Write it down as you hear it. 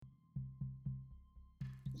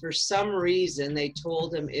For some reason, they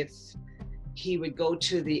told him if he would go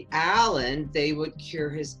to the Allen, they would cure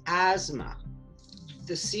his asthma.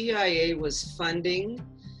 The CIA was funding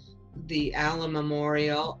the Allen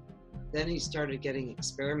Memorial. Then he started getting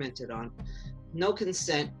experimented on. No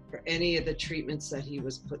consent for any of the treatments that he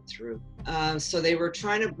was put through. So they were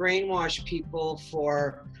trying to brainwash people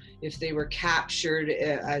for if they were captured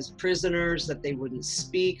as prisoners, that they wouldn't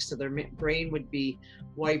speak, so their brain would be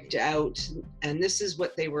wiped out. And this is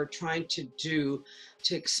what they were trying to do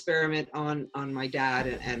to experiment on my dad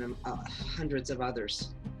and hundreds of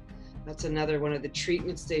others. That's another one of the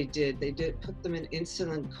treatments they did. They did put them in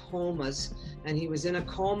insulin comas, and he was in a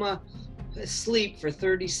coma asleep for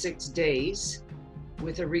 36 days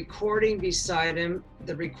with a recording beside him.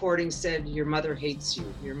 The recording said, "Your mother hates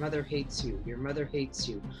you, your mother hates you, your mother hates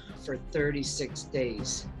you," for 36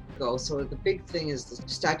 days. So the big thing is the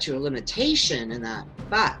statute of limitation in that,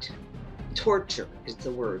 but torture is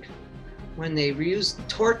the word. When they use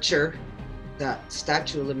torture, the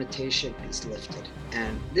statute of limitation is lifted.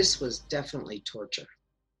 And this was definitely torture.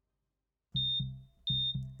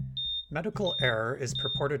 Medical error is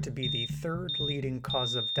purported to be the third leading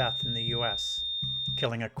cause of death in the US,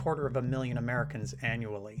 killing 250,000 Americans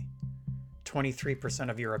annually.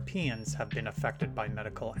 23% of Europeans have been affected by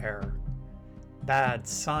medical error. Bad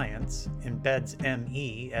science embeds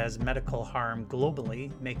ME as medical harm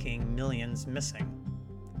globally, making millions missing.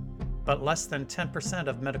 But less than 10%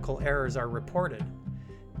 of medical errors are reported,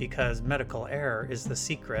 because medical error is the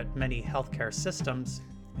secret many healthcare systems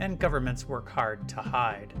and governments work hard to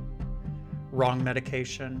hide. Wrong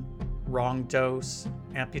medication, wrong dose,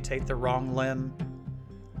 amputate the wrong limb.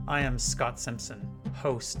 I am Scott Simpson,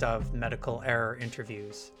 host of Medical Error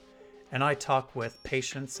Interviews, and I talk with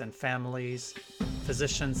patients and families,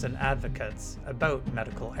 physicians and advocates about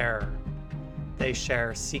medical error. They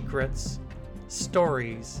share secrets,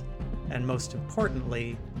 stories, and most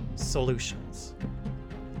importantly, solutions.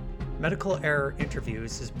 Medical Error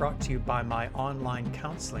Interviews is brought to you by my online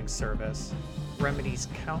counseling service,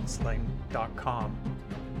 remediescounseling.com,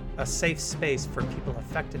 a safe space for people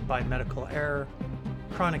affected by medical error,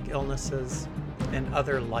 chronic illnesses, and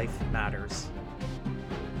other life matters.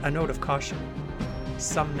 A note of caution: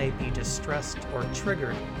 some may be distressed or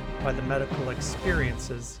triggered by the medical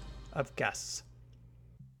experiences of guests.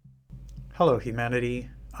 Hello, humanity.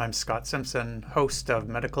 I'm Scott Simpson, host of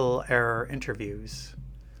Medical Error Interviews.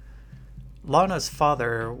 Lana's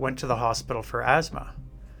father went to the hospital for asthma,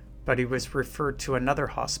 but he was referred to another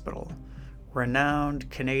hospital, renowned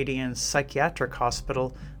Canadian psychiatric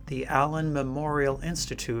hospital, the Allen Memorial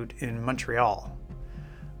Institute in Montreal,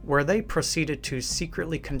 where they proceeded to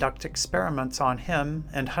secretly conduct experiments on him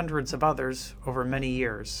and hundreds of others over many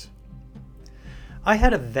years. I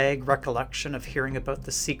had a vague recollection of hearing about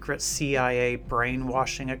the secret CIA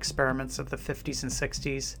brainwashing experiments of the 50s and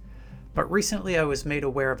 60s, but recently I was made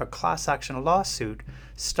aware of a class action lawsuit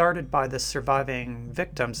started by the surviving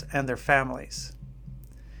victims and their families.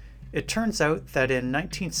 It turns out that in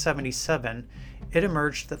 1977, it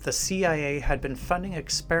emerged that the CIA had been funding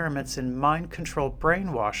experiments in mind-control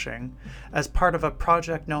brainwashing as part of a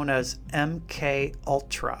project known as MK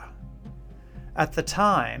Ultra. At the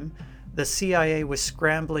time, the CIA was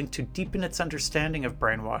scrambling to deepen its understanding of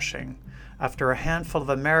brainwashing after a handful of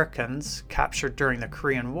Americans, captured during the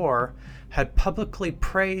Korean War, had publicly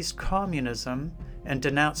praised communism and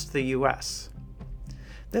denounced the US.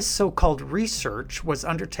 This so-called research was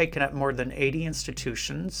undertaken at more than 80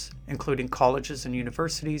 institutions, including colleges and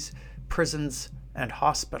universities, prisons, and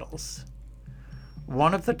hospitals.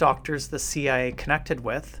 One of the doctors the CIA connected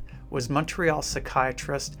with was Montreal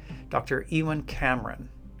psychiatrist Dr. Ewen Cameron.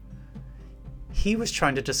 He was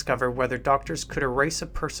trying to discover whether doctors could erase a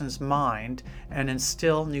person's mind and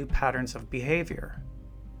instill new patterns of behavior.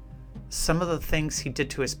 Some of the things he did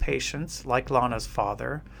to his patients, like Lana's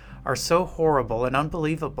father, are so horrible and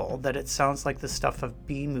unbelievable that it sounds like the stuff of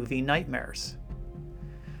B-movie nightmares.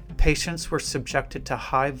 Patients were subjected to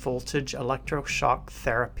high-voltage electroshock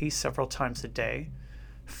therapy several times a day,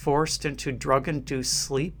 forced into drug-induced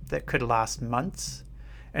sleep that could last months,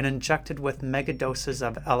 and injected with megadoses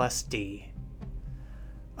of LSD.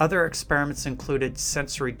 Other experiments included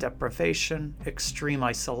sensory deprivation, extreme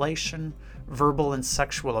isolation, verbal and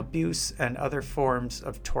sexual abuse, and other forms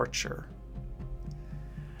of torture.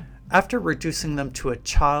 After reducing them to a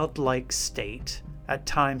childlike state, at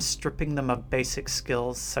times stripping them of basic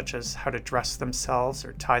skills such as how to dress themselves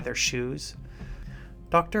or tie their shoes,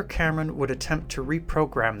 Dr. Cameron would attempt to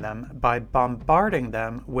reprogram them by bombarding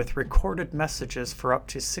them with recorded messages for up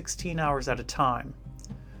to 16 hours at a time.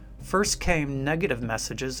 First came negative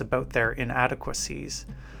messages about their inadequacies,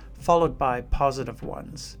 followed by positive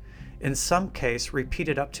ones, in some case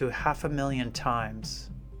repeated up to 500,000 times.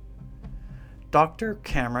 Dr.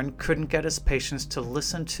 Cameron couldn't get his patients to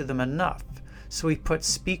listen to them enough, so he put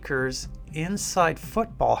speakers inside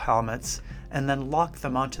football helmets and then locked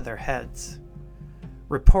them onto their heads.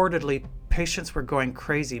 Reportedly, patients were going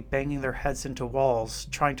crazy, banging their heads into walls,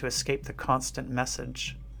 trying to escape the constant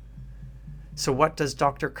message. So what does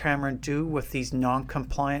Dr. Cameron do with these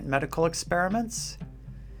non-compliant medical experiments?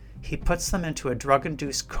 He puts them into a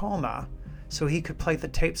drug-induced coma so he could play the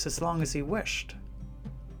tapes as long as he wished.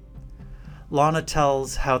 Lana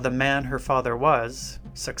tells how the man her father was,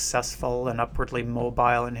 successful and upwardly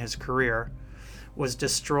mobile in his career, was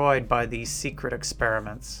destroyed by these secret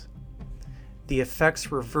experiments. The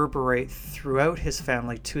effects reverberate throughout his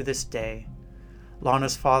family to this day.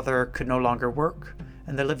 Lana's father could no longer work,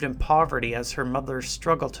 and they lived in poverty as her mother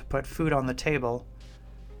struggled to put food on the table.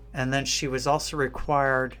 And then she was also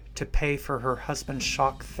required to pay for her husband's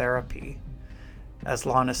shock therapy. As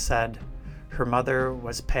Lana said, her mother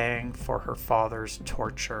was paying for her father's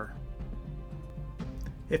torture.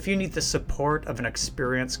 If you need the support of an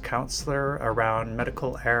experienced counselor around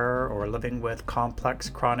medical error or living with complex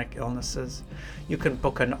chronic illnesses, you can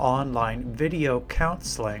book an online video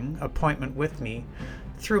counseling appointment with me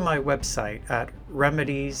through my website at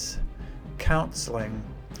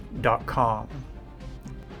remediescounseling.com.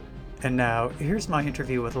 And now, here's my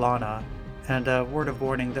interview with Lana, and a word of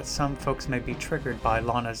warning that some folks may be triggered by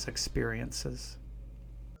Lana's experiences.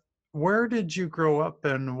 Where did you grow up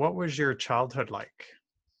and what was your childhood like?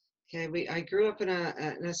 Okay, I grew up in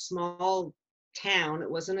a small town. It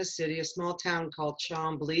wasn't a city, a small town called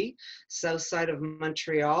Chambly, south side of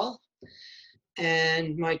Montreal.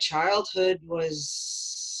 And my childhood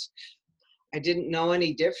was, I didn't know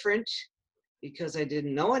any different because I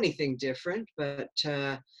didn't know anything different, but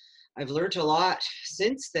I've learned a lot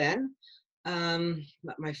since then.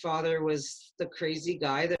 My father was the crazy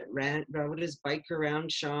guy that rode his bike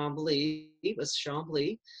around Chambly. It was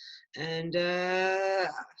Chambly. And I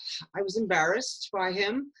was embarrassed by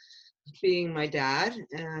him being my dad.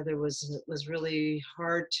 It was really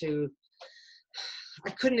hard I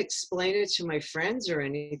couldn't explain it to my friends or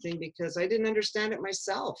anything because I didn't understand it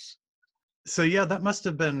myself. So yeah, that must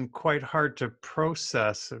have been quite hard to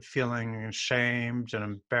process, feeling ashamed and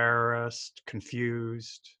embarrassed,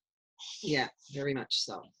 confused. Yeah, very much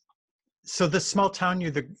so. So the small town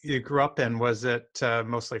you grew up in, was it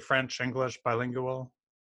mostly French, English, bilingual?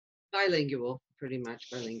 Bilingual, pretty much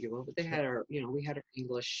bilingual. But they had we had our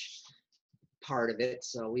English part of it,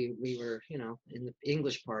 so we were, in the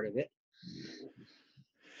English part of it.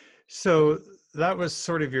 So that was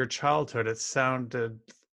sort of your childhood. It sounded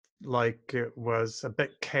like it was a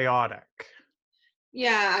bit chaotic.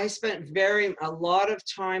 Yeah, I spent a lot of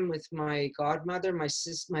time with my godmother, my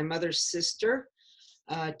mother's sister.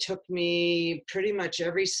 Took me pretty much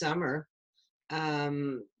every summer,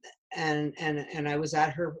 and I was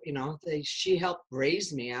at her. She helped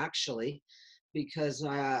raise me actually, because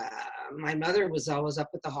my mother was always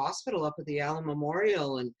up at the hospital, up at the Allen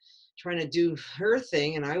Memorial, and trying to do her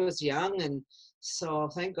thing, and I was young, and so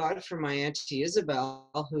thank God for my Auntie Isabel,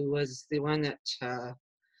 who was the one that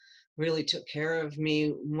really took care of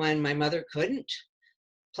me when my mother couldn't.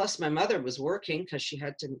 Plus, my mother was working because she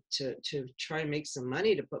had to try and make some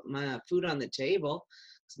money to put my food on the table,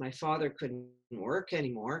 because my father couldn't work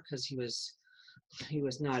anymore because he was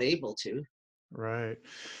not able to. Right.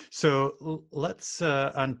 So let's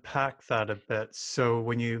unpack that a bit. So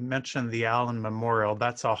when you mentioned the Allen Memorial,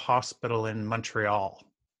 that's a hospital in Montreal.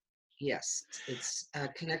 Yes, it's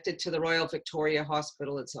connected to the Royal Victoria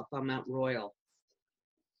Hospital. It's up on Mount Royal.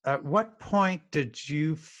 At what point did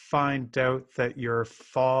you find out that your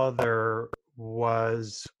father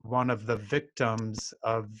was one of the victims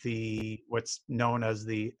of what's known as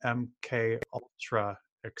the MK Ultra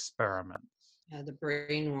experiment? The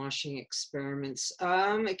brainwashing experiments.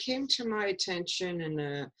 It came to my attention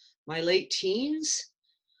in my late teens.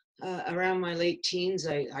 Around my late teens,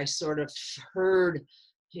 I sort of heard,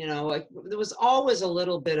 there was always a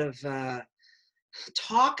little bit of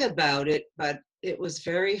talk about it, but it was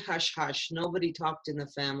very hush hush. Nobody talked in the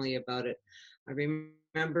family about it. I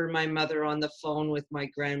remember my mother on the phone with my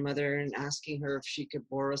grandmother and asking her if she could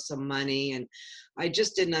borrow some money, and I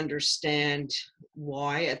just didn't understand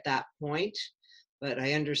why at that point, but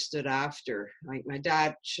I understood after. My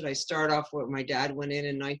dad, should I start off where my dad went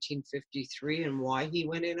in 1953 and why he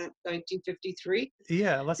went in at 1953?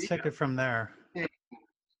 Yeah, let's take it from there.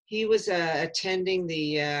 He was attending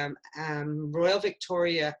the Royal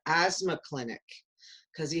Victoria Asthma Clinic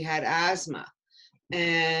because he had asthma.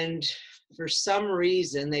 And for some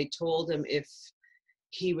reason, they told him if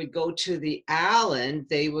he would go to the Allen,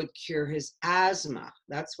 they would cure his asthma.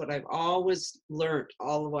 That's what I've always learned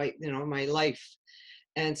all the way, my life.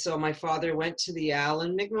 And so my father went to the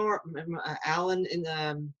Allen in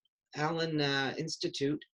the Allen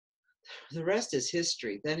Institute. The rest is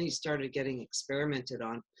history. Then he started getting experimented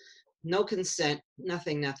on. No consent,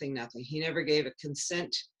 nothing, nothing, nothing. He never gave a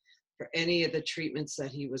consent for any of the treatments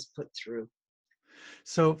that he was put through.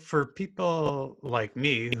 So for people like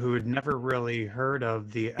me who had never really heard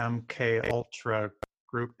of the MK Ultra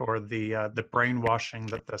group or the brainwashing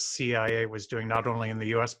that the CIA was doing, not only in the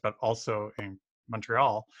U.S. but also in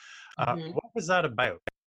Montreal, Mhm. what was that about?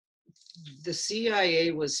 The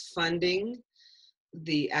CIA was funding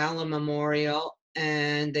the Allen Memorial,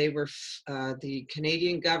 and the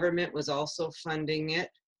Canadian government was also funding it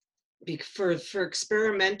for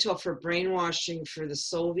experimental, for brainwashing for the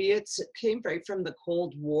Soviets. It came right from the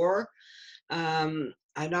Cold War. I'm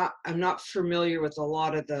not familiar with a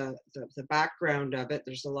lot of the background of it.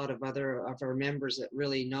 There's a lot of other of our members that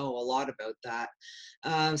really know a lot about that.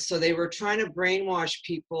 So they were trying to brainwash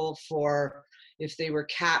people for if they were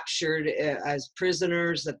captured as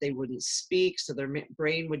prisoners that they wouldn't speak, so their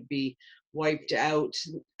brain would be wiped out.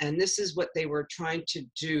 And this is what they were trying to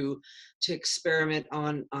do to experiment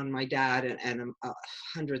on my dad and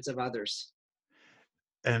hundreds of others.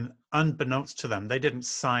 And unbeknownst to them, they didn't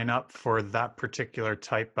sign up for that particular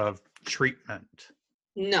type of treatment.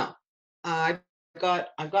 No, I've got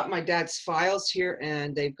my dad's files here,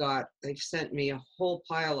 and they've sent me a whole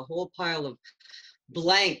pile of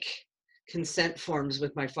blank consent forms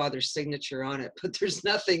with my father's signature on it, but there's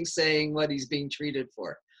nothing saying what he's being treated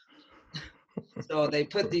for. So they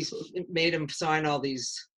made him sign all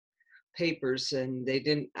these papers, and they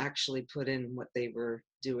didn't actually put in what they were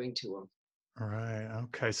doing to him. Right.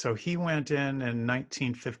 Okay. So he went in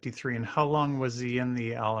 1953. And how long was he in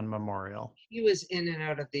the Allen Memorial? He was in and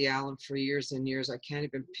out of the Allen for years and years. I can't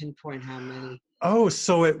even pinpoint how many. Oh,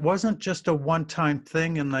 so it wasn't just a one-time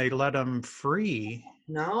thing and they let him free.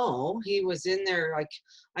 No, he was in there. Like,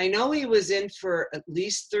 I know he was in for at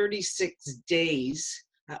least 36 days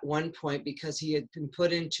at one point because he had been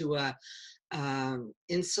put into a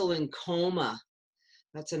insulin coma.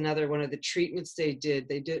 That's another one of the treatments they did.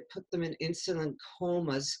 They did put them in insulin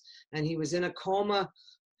comas, and he was in a coma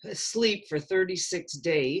asleep for 36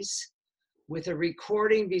 days with a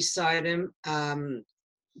recording beside him,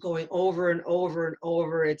 going over and over and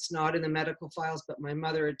over. It's not in the medical files, but my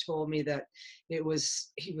mother had told me that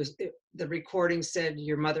the recording said,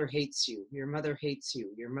 "Your mother hates you, your mother hates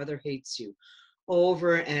you, your mother hates you,"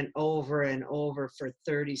 over and over and over for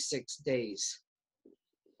 36 days.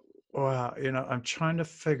 Wow, I'm trying to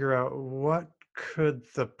figure out what could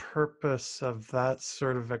the purpose of that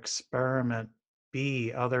sort of experiment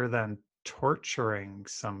be other than torturing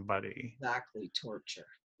somebody. Exactly, torture.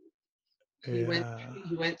 He went Yeah.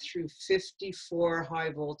 he went through 54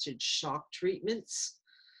 high voltage shock treatments,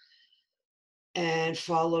 and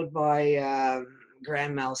followed by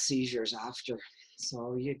grand mal seizures after.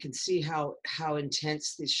 So you can see how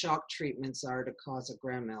intense these shock treatments are to cause a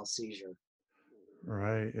grand mal seizure.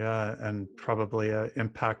 Right, yeah, and probably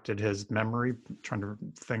impacted his memory, trying to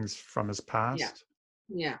things from his Yeah, past.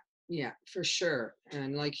 yeah, yeah, for sure.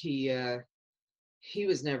 And like he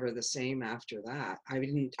was never the same after that. I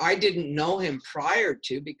didn't know him prior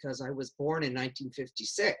to, because I was born in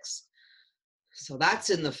 1956. So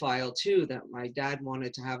that's in the file too, that my dad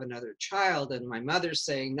wanted to have another child, and my mother's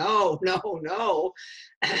saying no, no, no.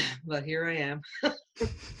 But here I am.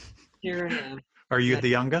 Here I am. Are you But the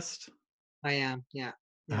youngest? I am, yeah,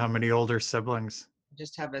 yeah. How many older siblings? I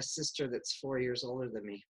just have a sister that's 4 years older than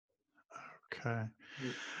me. Okay.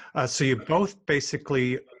 Mm. So you both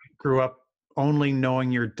basically grew up only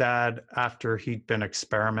knowing your dad after he'd been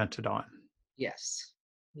experimented on. Yes,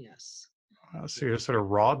 yes. So you're sort of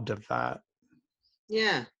robbed of that.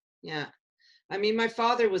 Yeah, yeah. I mean, my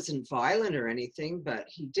father wasn't violent or anything, but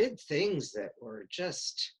he did things that were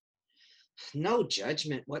just no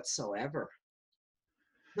judgment whatsoever.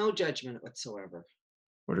 No judgment whatsoever.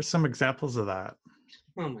 What are some examples of that?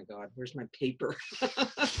 Oh my God, where's my paper?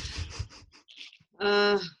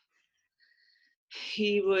 uh,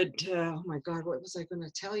 he would, oh my God, what was I going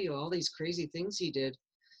to tell you? All these crazy things he did.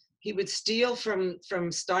 He would steal from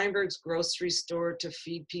Steinberg's grocery store to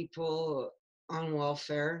feed people on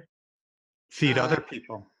welfare. Feed Uh, other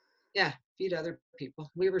people. yeah, feed other people.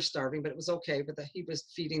 We were starving, but it was okay. But he was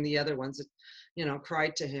feeding the other ones that,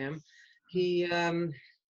 cried to him. He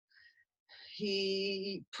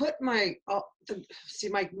put my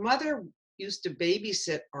mother used to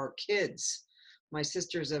babysit our kids my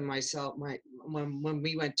sisters and myself, when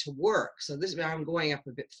we went to work. So this, I'm going up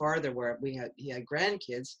a bit farther where he had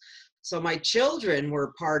grandkids. So my children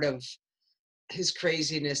were part of his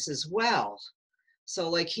craziness as well. So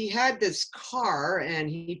like he had this car and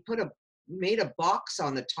he made a box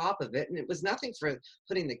on the top of it, and it was nothing for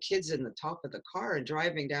putting the kids in the top of the car and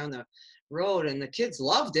driving down the road, and the kids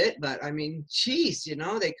loved it, but I mean, geez, you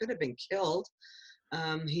know, they could have been killed.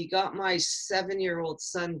 He got my 7-year-old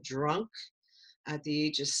son drunk at the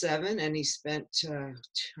age of 7, and he spent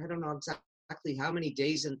I don't know exactly how many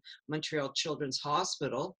days in Montreal Children's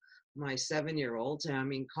Hospital. My 7-year-old, I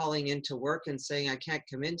mean, calling into work and saying I can't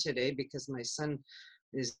come in today because my son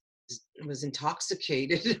was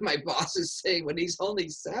intoxicated. My boss is saying when he's only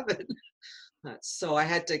 7. So I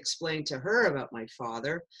had to explain to her about my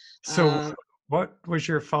father. So what was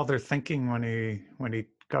your father thinking when he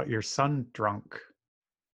got your son drunk?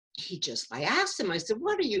 I asked him, I said,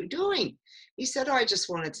 what are you doing? He said, oh, I just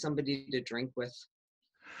wanted somebody to drink with.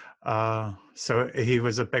 So he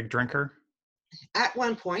was a big drinker? At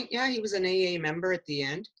one point, yeah, he was an AA member at the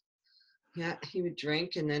end. Yeah, he would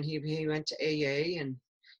drink, and then he went to AA, and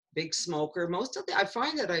big smoker. I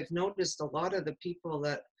find that I've noticed a lot of the people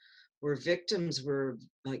that were victims were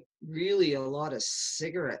like really a lot of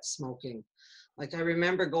cigarette smoking. Like I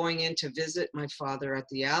remember going in to visit my father at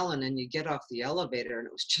the Allen, and you get off the elevator and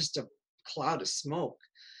it was just a cloud of smoke.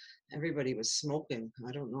 Everybody was smoking.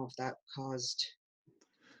 I don't know if that caused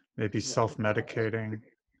maybe self-medicating.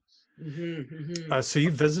 Mm-hmm. So you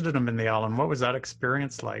visited him in the Allen. What was that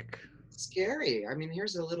experience like? Scary. I mean,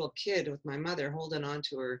 here's a little kid with my mother holding on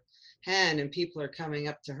to her hand, and people are coming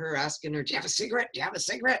up to her asking her, do you have a cigarette? Do you have a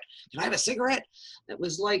cigarette? Can I have a cigarette? It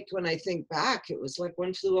was like, when I think back, it was like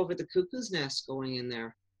One Flew Over the Cuckoo's Nest going in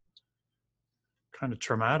there. Kind of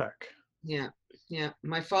traumatic. Yeah.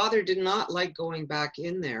 My father did not like going back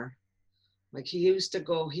in there. Like he used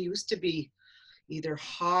to be either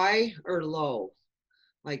high or low.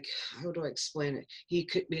 Like, how do I explain it?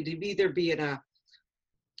 It'd either be in a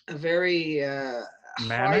very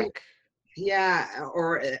manic high, yeah,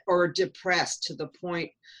 or depressed to the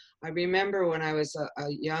point. I remember when I was a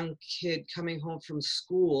young kid coming home from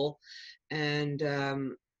school, and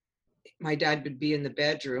my dad would be in the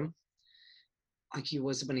bedroom like he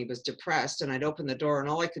was when he was depressed, and I'd open the door and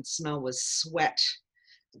all I could smell was sweat,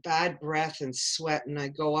 bad breath and sweat, and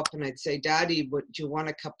I'd go up and I'd say, Daddy, do you want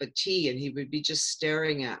a cup of tea? And he would be just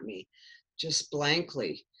staring at me just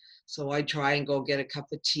blankly. So I'd try and go get a cup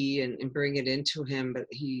of tea and bring it into him, but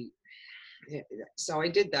so I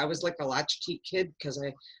did that. I was like a latchkey kid because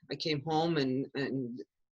I came home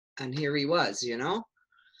and here he was, you know.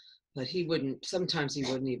 But sometimes he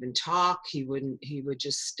wouldn't even talk. He would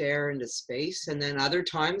just stare into space. And then other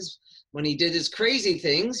times when he did his crazy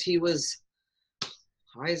things, he was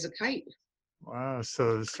high as a kite. Wow.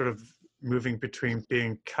 So sort of moving between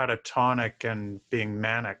being catatonic and being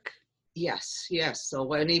manic. Yes. So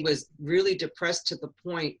when he was really depressed to the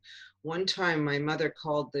point, one time my mother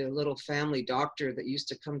called the little family doctor that used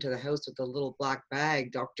to come to the house with a little black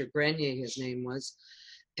bag, Dr. Grenier, his name was,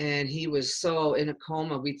 and he was so in a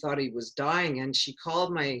coma, we thought he was dying. And she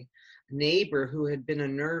called my neighbor who had been a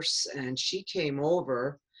nurse, and she came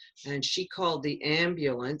over and she called the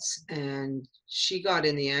ambulance, and she got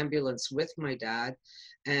in the ambulance with my dad,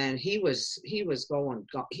 and he was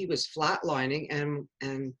flatlining,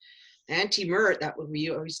 and Auntie Mert, that we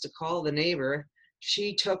used to call the neighbor,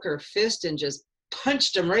 she took her fist and just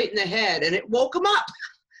punched him right in the head, and it woke him up.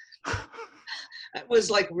 It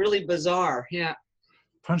was like really bizarre. Yeah.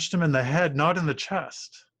 Punched him in the head, not in the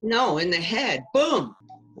chest. No, in the head. Boom.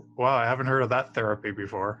 Wow, I haven't heard of that therapy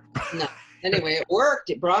before. No. Anyway, it worked.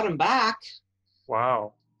 It brought him back.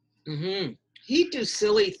 Wow. Mm-hmm. He'd do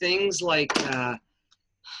silly things like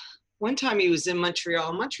one time he was in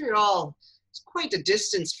Montreal. Montreal is quite a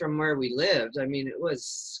distance from where we lived. I mean,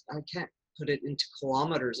 I can't put it into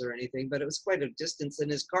kilometers or anything, but it was quite a distance, and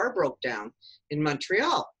his car broke down in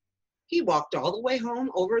Montreal. He walked all the way home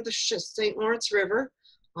over the St. Lawrence River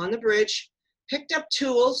on the bridge, picked up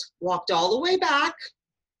tools, walked all the way back,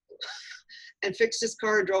 and fixed his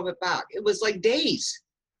car and drove it back. It was like days.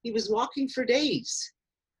 He was walking for days.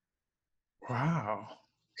 Wow.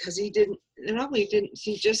 Because he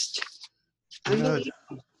just, unbelievable.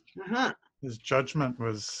 His judgment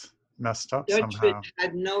was messed up Judgment somehow.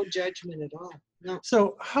 had no judgment at all. No.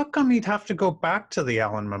 So how come he'd have to go back to the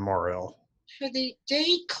Allen Memorial? For the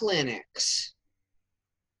day clinics.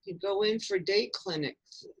 He'd go in for day clinic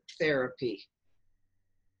therapy.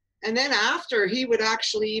 And then after, he would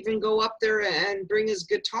actually even go up there and bring his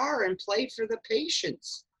guitar and play for the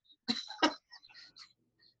patients.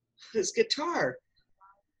 His guitar.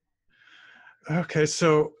 Okay,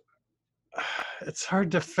 so it's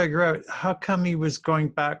hard to figure out how come he was going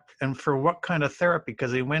back and for what kind of therapy,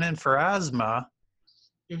 because he went in for asthma.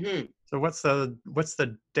 Hmm. So what's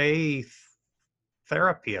the day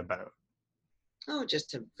therapy about? Oh, just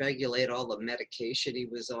to regulate all the medication he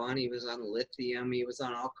was on. He was on lithium. He was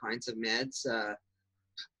on all kinds of meds.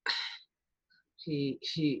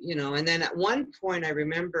 And then at one point, I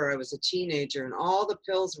remember I was a teenager, and all the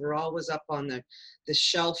pills were always up on the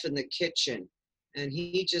shelf in the kitchen. And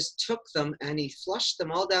he just took them and he flushed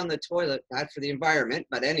them all down the toilet. Bad for the environment,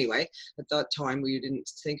 but anyway, at that time we didn't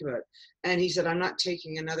think about it. And he said, "I'm not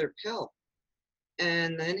taking another pill."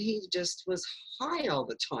 And then he just was high all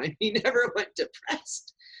the time. He never went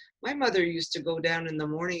depressed. My mother used to go down in the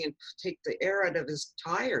morning and take the air out of his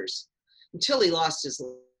tires until he lost his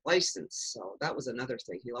license. So that was another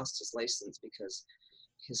thing. He lost his license because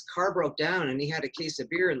his car broke down and he had a case of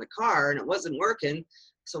beer in the car and it wasn't working.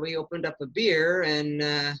 So he opened up a beer and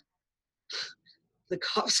the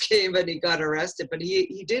cops came and he got arrested. But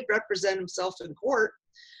he did represent himself in court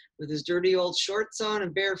with his dirty old shorts on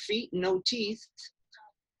and bare feet and no teeth.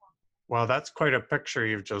 Well, that's quite a picture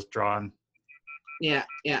you've just drawn. Yeah,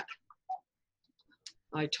 yeah.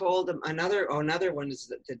 I told him another one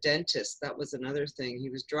is the dentist. That was another thing.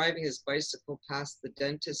 He was driving his bicycle past the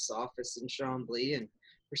dentist's office in Chambly, and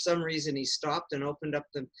for some reason he stopped and opened up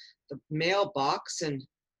the mailbox, and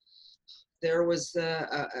there was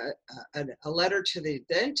a letter to the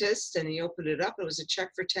dentist, and he opened it up. It was a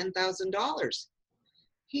check for $10,000.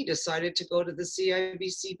 He decided to go to the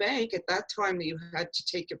CIBC bank. At that time, you had to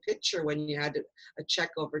take a picture when you had a check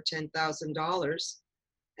over $10,000.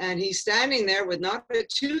 And he's standing there with not a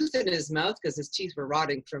tooth in his mouth because his teeth were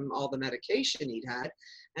rotting from all the medication he'd had.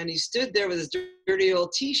 And he stood there with his dirty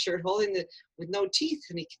old T-shirt holding with no teeth,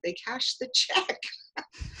 and they cashed the check.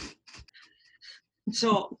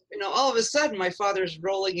 So, all of a sudden my father's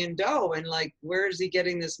rolling in dough and like, where is he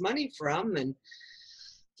getting this money from? And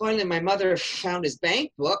finally my mother found his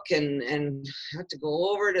bank book and had to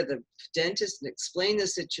go over to the dentist and explain the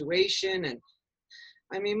situation. And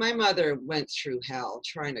I mean, my mother went through hell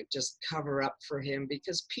trying to just cover up for him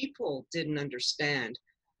because people didn't understand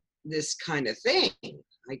this kind of thing.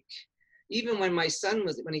 Like, even when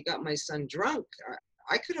he got my son drunk,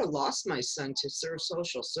 I could have lost my son to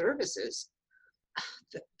social services.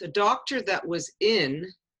 The doctor that was in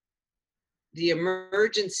the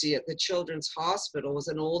emergency at the Children's Hospital was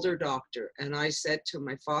an older doctor. And I said to him,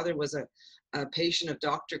 my father was a patient of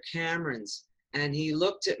Dr. Cameron's. And he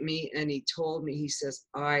looked at me and he told me, he says,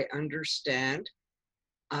 "I understand.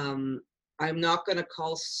 I'm not going to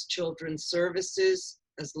call children's services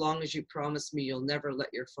as long as you promise me you'll never let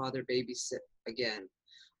your father babysit again."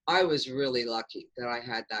 I was really lucky that I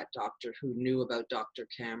had that doctor who knew about Dr.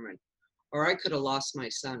 Cameron, or I could have lost my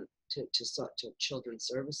son to children's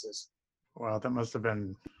services. Wow, that must have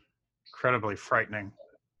been incredibly frightening.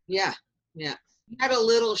 Yeah, yeah. He had a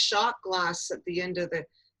little shot glass at the end of the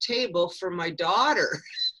table for my daughter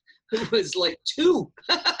who was like 2.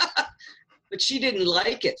 But she didn't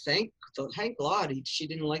like it. Thank God she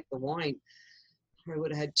didn't like the wine. I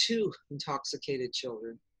would have had 2 intoxicated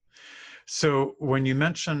children. So when you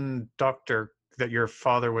mentioned that your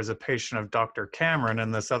father was a patient of Dr. Cameron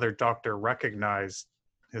and this other doctor recognized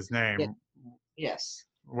his name. Yeah. Yes.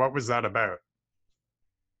 What was that about?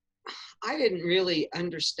 I didn't really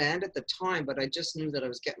understand at the time, but I just knew that I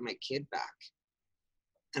was getting my kid back.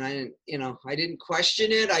 And I didn't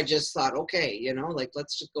question it. I just thought, okay,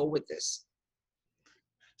 let's just go with this.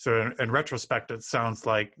 So in retrospect, it sounds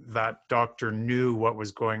like that doctor knew what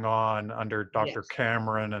was going on under Dr. Yes.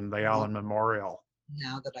 Cameron and the Allen Memorial.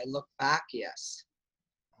 Now that I look back, yes.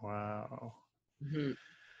 Wow. Mm-hmm.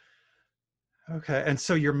 Okay. And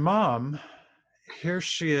so your mom, here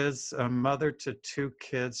she is, a mother to 2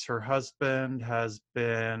 kids. Her husband has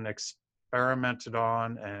been experimented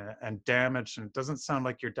on and damaged, and it doesn't sound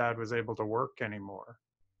like your dad was able to work anymore.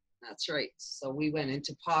 That's right. So we went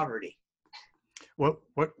into poverty. What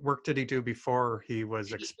work did he do before he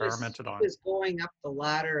was experimented on? He was going up the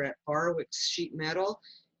ladder at Barwick's Sheet Metal.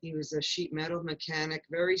 He was a sheet metal mechanic,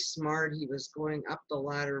 very smart. He was going up the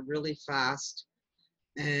ladder really fast,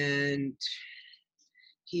 and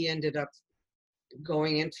he ended up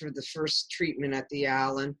going in for the first treatment at the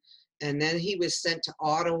Allen. And then he was sent to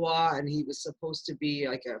Ottawa, and he was supposed to be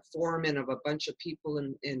like a foreman of a bunch of people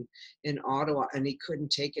in Ottawa, and he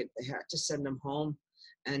couldn't take it. They had to send him home,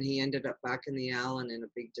 and he ended up back in the Allen in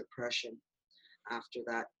a big depression. After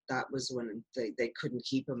that, that was when they couldn't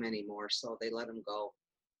keep him anymore, so they let him go.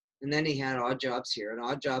 And then he had odd jobs here and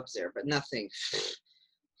odd jobs there, but nothing,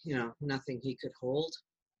 nothing he could hold.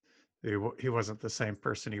 He wasn't the same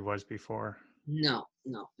person he was before. No,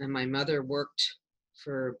 no. And my mother worked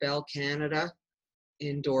for Bell Canada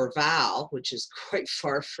in Dorval, which is quite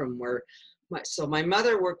far from where so my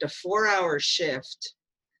mother worked a 4-hour shift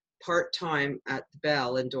part-time at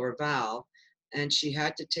Bell in Dorval, and she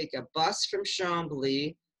had to take a bus from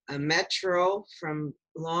Chambly, a metro from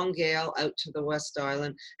Longueuil out to the West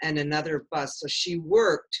Island, and another bus. So she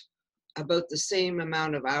worked about the same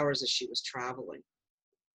amount of hours as she was traveling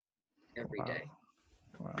every day.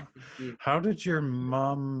 Wow. Mhm. How did your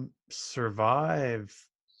mom survive?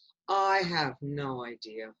 I have no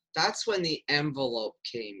idea. That's when the envelope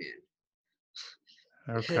came in.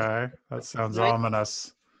 Because Okay, that sounds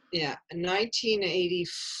ominous. yeah,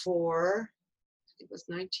 1984, it was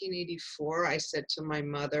 1984, I said to my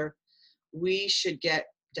mother, we should get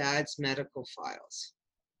Dad's medical files.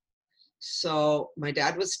 So my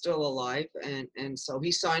dad was still alive, and so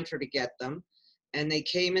he signed for to get them, and they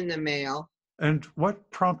came in the mail. And what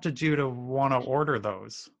prompted you to want to order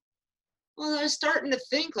those? Well, I was starting to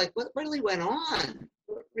think, like, what really went on?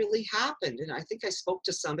 What really happened? And I think I spoke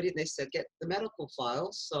to somebody, and they said, get the medical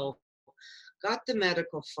files. So got the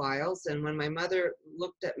medical files, and when my mother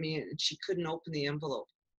looked at me, and she couldn't open the envelope,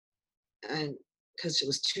 and because it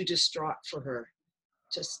was too distraught for her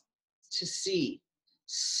just to see.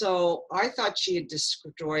 So I thought she had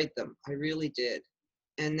destroyed them. I really did.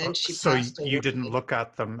 And then she So passed you away. didn't look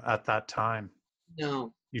at them at that time.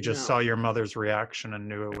 No, You just no. saw your mother's reaction and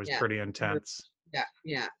knew it was Yeah. pretty intense. Yeah,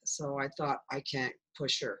 yeah. So I thought, I can't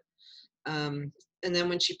push her. And then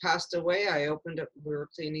when she passed away, I opened up, we were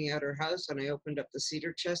cleaning out her house, and I opened up the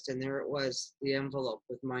cedar chest, and there it was, the envelope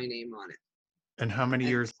with my name on it. And how many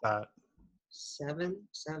And years that? 8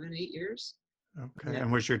 years. Okay. Yeah.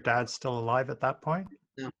 And was your dad still alive at that point?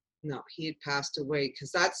 No, no, he had passed away,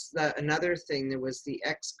 because that's another thing. There was the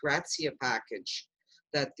ex gratia package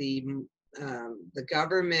that the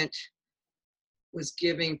government was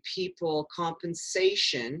giving people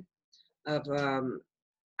compensation of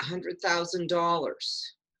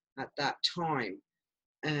 $100,000 at that time.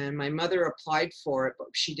 And my mother applied for it, but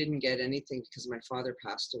she didn't get anything because my father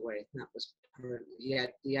passed away. That was her, he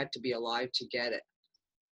had to be alive to get it,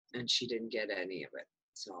 and she didn't get any of it.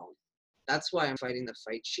 So that's why I'm fighting the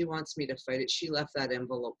fight. She wants me to fight it. She left that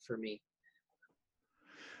envelope for me.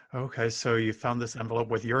 Okay, so you found this envelope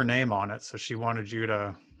with your name on it. So she wanted you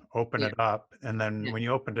to open Yeah, it up. And then yeah. when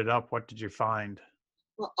you opened it up, what did you find?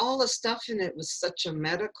 Well, all the stuff in it was such a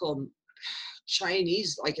medical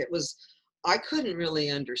Chinese, like it was, I couldn't really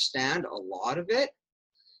understand a lot of it.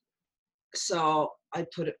 So I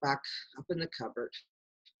put it back up in the cupboard.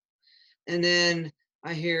 And then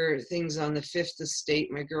I hear things on the Fifth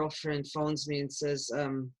Estate. My girlfriend phones me and says,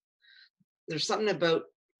 there's something about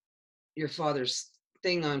your father's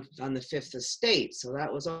thing on the Fifth Estate. So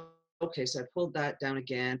that was okay. So I pulled that down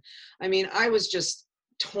again. I mean, I was just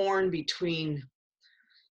torn between,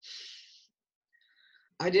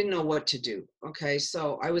 I didn't know what to do. Okay.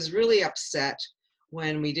 So I was really upset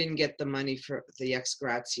when we didn't get the money for the ex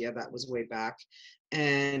gratia. That was way back.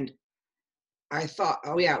 And I thought,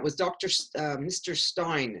 oh yeah, it was Mr.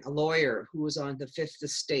 Stein, a lawyer who was on the Fifth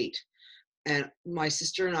Estate. And my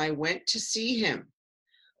sister and I went to see him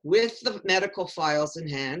with the medical files in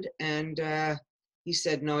hand. And he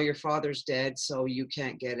said, no, your father's dead, so you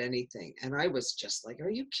can't get anything. And I was just like,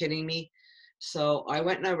 are you kidding me? So I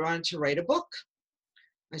went and I wanted to write a book.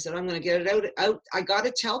 I said, I'm going to get it out. I got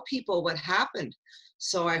to tell people what happened.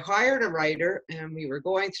 So I hired a writer, and we were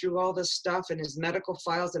going through all this stuff and his medical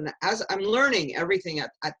files. And as I'm learning everything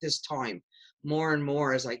at this time, more and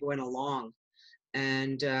more as I went along.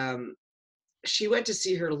 And she went to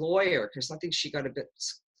see her lawyer because I think she got a bit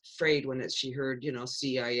afraid when she heard,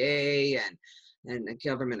 CIA and the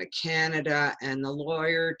government of Canada. And the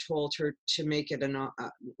lawyer told her to make it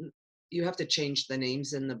you have to change the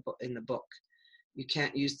names in the book. You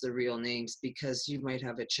can't use the real names because you might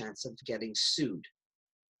have a chance of getting sued.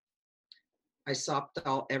 I stopped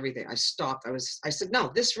everything. I stopped. I said,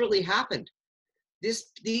 no, this really happened.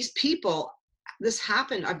 These people, this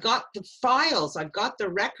happened. I've got the files. I've got the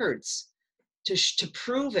records to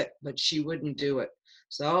prove it, but she wouldn't do it.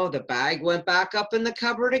 So the bag went back up in the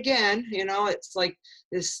cupboard again. It's like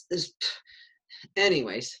this,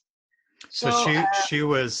 anyways. So she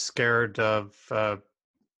was scared of,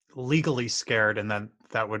 legally scared, and then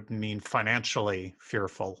that would mean financially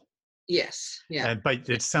fearful. Yes. Yeah. But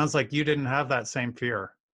it sounds like you didn't have that same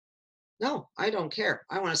fear. No, I don't care.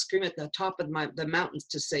 I want to scream at the top of the mountains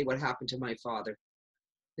to say what happened to my father.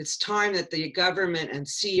 It's time that the government and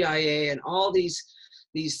CIA and all these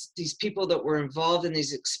people that were involved in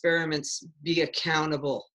these experiments be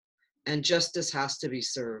accountable, and justice has to be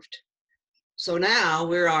served. So now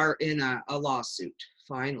we are in a lawsuit,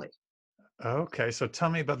 finally. Okay, so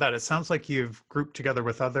tell me about that. It sounds like you've grouped together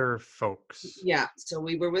with other folks. Yeah, so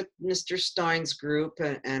we were with Mr. Stein's group,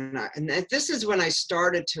 and this is when I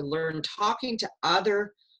started to learn talking to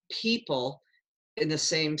other people in the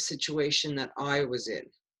same situation that I was in,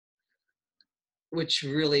 which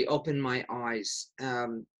really opened my eyes.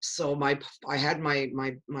 So I had my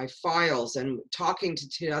files and talking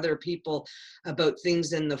to other people about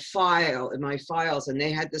things in my files, and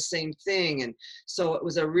they had the same thing, and so it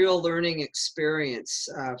was a real learning experience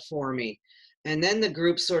for me. And then the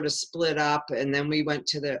group sort of split up, and then we went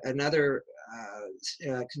to another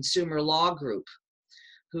consumer law group,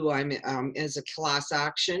 who I'm as a class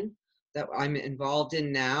action that I'm involved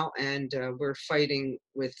in now, and we're fighting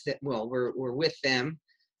with well, we're with them,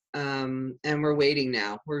 and we're waiting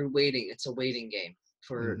now. We're waiting. It's a waiting game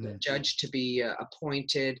for the judge to be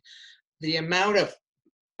appointed. The amount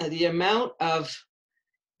of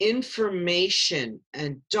information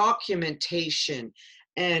and documentation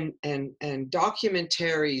and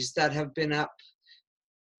documentaries that have been up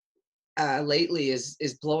lately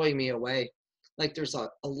is blowing me away. Like there's a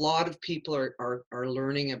lot of people are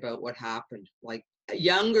learning about what happened. Like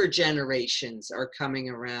younger generations are coming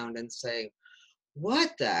around and saying,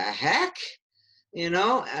 what the heck?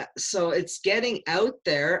 So it's getting out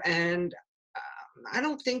there, and I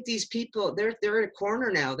don't think these people, they're in a corner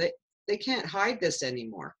now. They can't hide this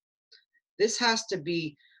anymore. This has to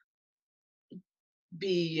be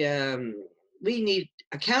we need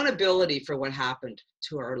accountability for what happened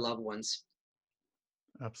to our loved ones.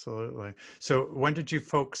 Absolutely. So when did you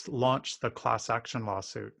folks launch the class action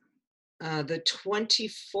lawsuit? The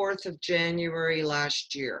 24th of January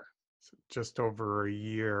last year. Just over a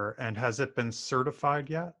year. And has it been certified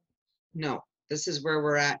yet? No, this is where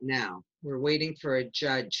we're at now. We're waiting for a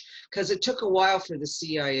judge because it took a while for the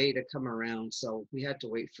CIA to come around. So we had to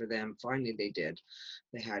wait for them. Finally, they did.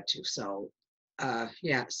 They had to. So,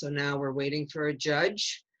 yeah, so now we're waiting for a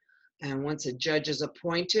judge. And once a judge is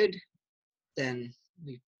appointed, then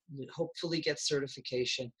we hopefully get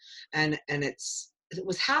certification. And it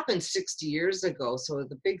was happened 60 years ago. So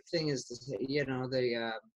the big thing is,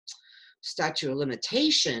 the statute of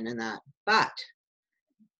limitation and that. But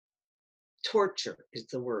torture is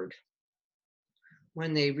the word.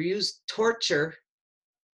 When they use torture,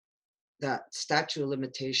 that statute of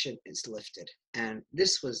limitation is lifted. And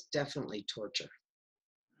this was definitely torture.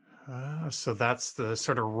 So that's the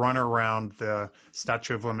sort of run around the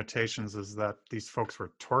statute of limitations, is that these folks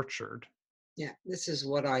were tortured. Yeah, this is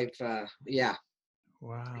what yeah.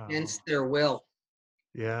 Wow. Against their will.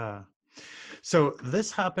 Yeah. So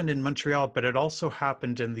this happened in Montreal, but it also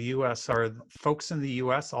happened in the US. Are folks in the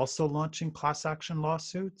US also launching class action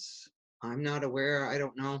lawsuits? I'm not aware. I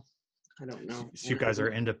don't know. So you guys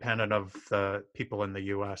are independent of the people in the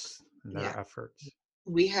US and their efforts.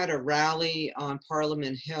 We had a rally on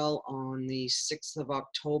Parliament Hill on the 6th of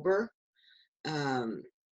October.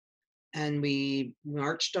 And we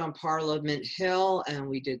marched on Parliament Hill and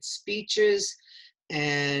we did speeches.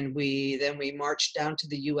 And then we marched down to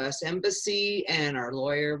the US Embassy, and our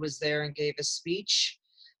lawyer was there and gave a speech.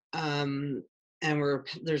 And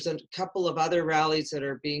there's a couple of other rallies that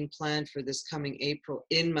are being planned for this coming April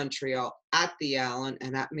in Montreal at the Allen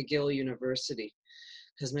and at McGill University,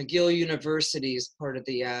 because McGill University is part of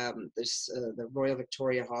the Royal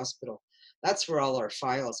Victoria Hospital. That's where all our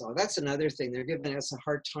files are. That's another thing. They're giving us a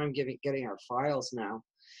hard time getting our files now.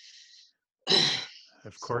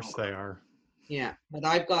 Of course they are. Yeah, but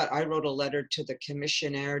I wrote a letter to the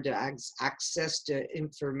Commissioner d'Accès de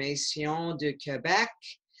Information du Québec,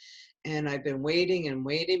 and I've been waiting and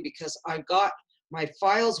waiting because I got my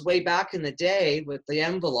files way back in the day with the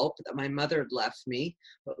envelope that my mother had left me.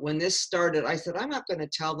 But when this started, I said, I'm not going to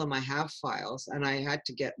tell them I have files. And I had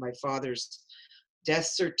to get my father's death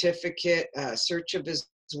certificate, search of his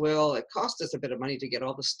will. It cost us a bit of money to get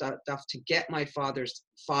all the stuff to get my father's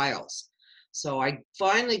files. So I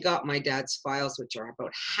finally got my dad's files, which are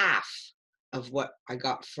about half of what I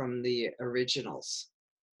got from the originals.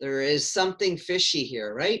 There is something fishy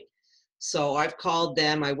here, right? So I've called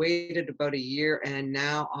them. I waited about a year, and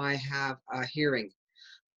now I have a hearing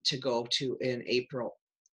to go to in April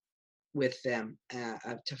with them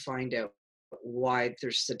to find out why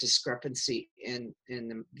there's a discrepancy in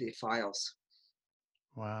the files.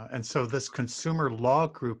 Wow. And so this consumer law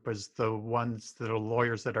group is the ones that are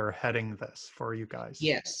lawyers that are heading this for you guys.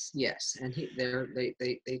 Yes. And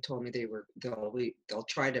they told me they'll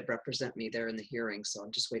try to represent me there in the hearing. So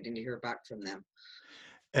I'm just waiting to hear back from them.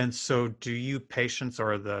 And so do you patients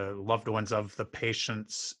or the loved ones of the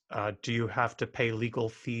patients, do you have to pay legal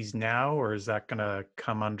fees now, or is that going to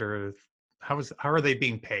come under how are they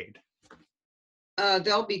being paid?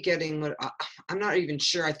 They'll be getting what I'm not even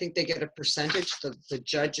sure. I think they get a percentage. The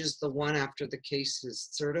judge is the one after the case is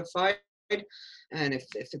certified. And if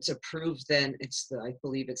it's approved, then I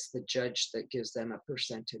believe it's the judge that gives them a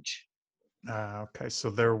percentage. Okay, so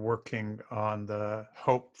they're working on the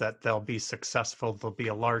hope that they'll be successful. There'll be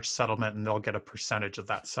a large settlement and they'll get a percentage of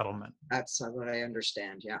that settlement. That's what I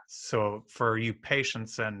understand, yeah. So for you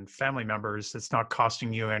patients and family members, it's not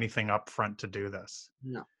costing you anything up front to do this,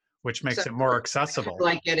 No. which makes Except it more accessible.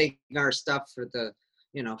 like getting our stuff for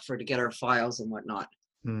to get our files and whatnot.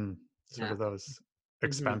 Sort of those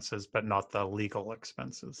expenses, but not the legal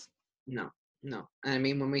expenses. No. I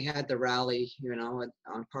mean, when we had the rally,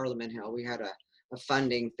 on Parliament Hill, we had a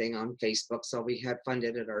funding thing on Facebook. So we had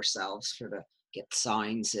funded it ourselves to get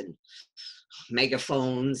signs and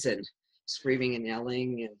megaphones and screaming and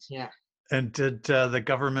yelling. And yeah. And did the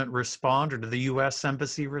government respond, or did the U.S.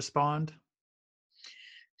 Embassy respond?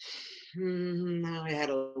 No, I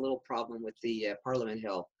had a little problem with the Parliament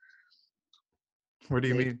Hill. What do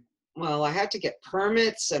you mean? Well, I had to get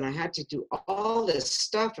permits and I had to do all this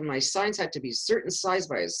stuff, and my signs had to be a certain size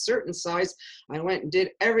by a certain size. I went and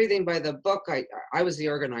did everything by the book. I was the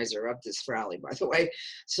organizer of this rally, by the way.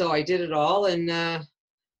 So I did it all, and I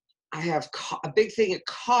have a big thing of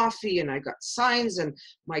coffee, and I got signs, and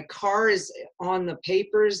my car is on the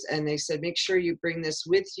papers, and they said, make sure you bring this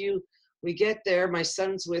with you. We get there, my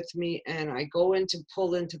son's with me, and I go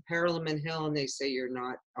pull into Parliament Hill, and they say, you're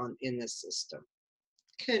not in the system.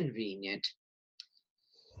 Convenient.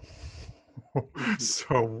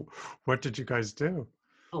 So what did you guys do?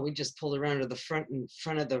 Oh, we just pulled around to the in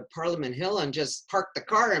front of the Parliament Hill and just parked the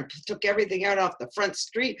car and took everything out off the front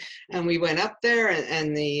street. And we went up there,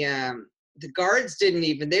 and the guards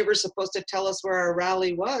they were supposed to tell us where our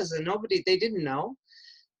rally was, and they didn't know.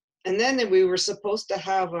 And then we were supposed to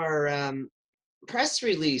have our press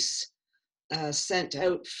release sent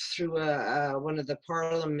out through one of the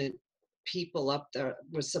Parliament people up there.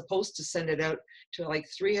 Was supposed to send it out to like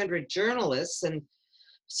 300 journalists, and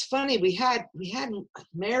it's funny, we had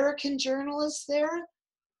American journalists there,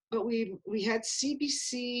 but we had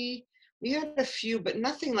CBC, we had a few, but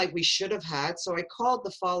nothing like we should have had. So I called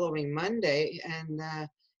the following Monday, and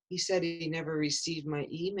he said he never received my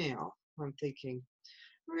email. I'm thinking,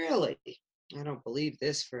 really? I don't believe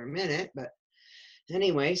this for a minute, but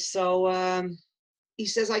anyway, so he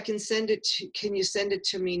says, can you send it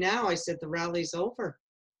to me now? I said, the rally's over.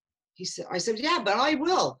 I said, yeah, but I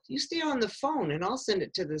will. You stay on the phone and I'll send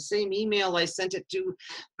it to the same email I sent it to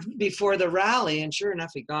before the rally. And sure enough,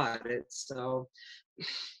 he got it. So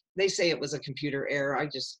they say it was a computer error. I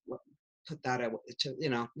just put that out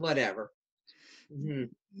to, whatever. Mm-hmm.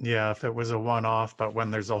 Yeah, if it was a one-off, but when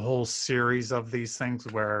there's a whole series of these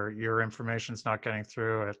things where your information's not getting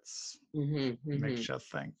through, it makes you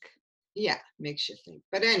think. Yeah, makes you think.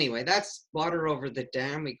 But anyway, that's water over the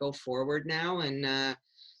dam. We go forward now and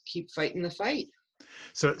keep fighting the fight.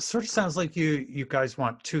 So it sort of sounds like you guys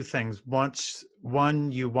want two things.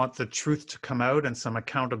 One, you want the truth to come out and some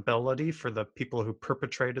accountability for the people who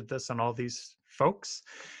perpetrated this on all these folks,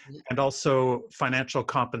 and also financial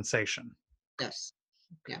compensation. Yes.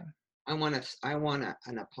 Yeah. I want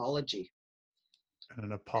an apology.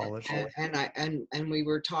 An apology. And we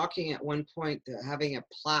were talking at one point having a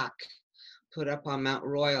plaque put up on Mount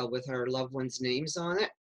Royal with our loved ones' names on it.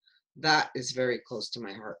 That is very close to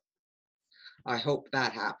my heart. I hope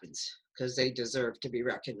that happens because they deserve to be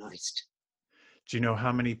recognized. Do you know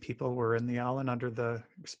how many people were in the Allen under the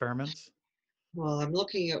experiments? Well, I'm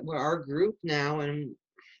looking at our group now, and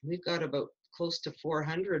we've got about close to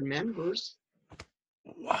 400 members.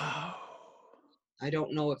 Wow. I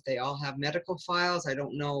don't know if they all have medical files. I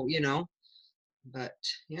don't know, but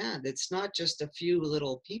yeah, it's not just a few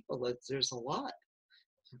little people. There's a lot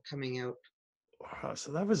coming out. Wow,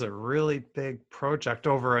 so that was a really big project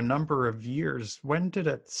over a number of years. When did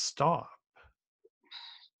it stop?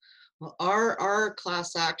 Well, our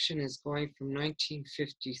class action is going from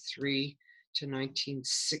 1953 to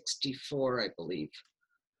 1964, I believe,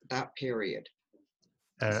 that period.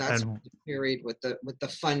 That's the period with the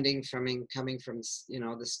funding coming from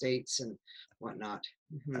the states and whatnot.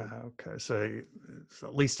 Mm-hmm. Okay, so it's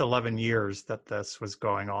at least 11 years that this was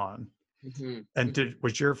going on. Mm-hmm. And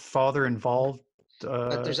was your father involved?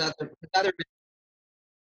 But there's other,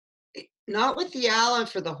 not with the Allen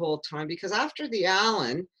for the whole time, because after the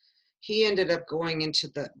Allen, he ended up going into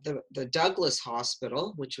the Douglas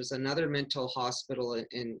Hospital, which was another mental hospital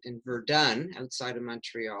in Verdun, outside of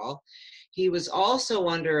Montreal. He was also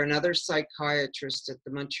under another psychiatrist at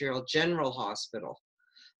the Montreal General Hospital.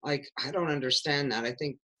 Like, I don't understand that. I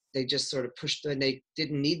think they just sort of pushed, and they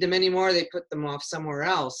didn't need them anymore. They put them off somewhere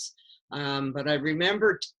else. But I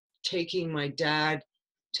remember taking my dad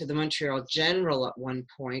to the Montreal General at one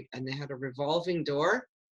point, and they had a revolving door.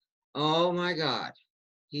 Oh my God,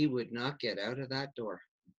 he would not get out of that door.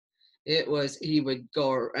 He would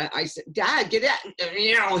go, I said, Dad, get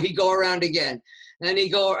out. He'd go around again. And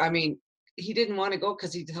he didn't want to go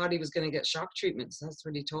because he thought he was going to get shock treatments. That's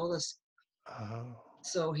what he told us. Oh.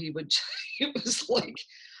 So he would, it was like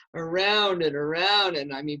around and around.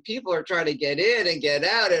 And people are trying to get in and get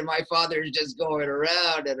out. And my father's just going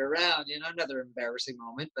around and around, another embarrassing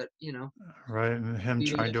moment, but Right, and him we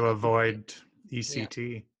trying went to avoid yeah,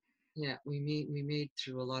 ECT. yeah, we made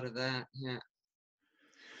through a lot of that. Yeah.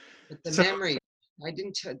 But the So, memory, I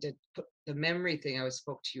didn't put the memory thing I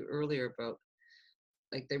spoke to you earlier about,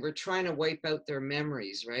 like they were trying to wipe out their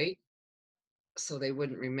memories, right? So they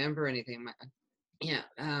wouldn't remember anything.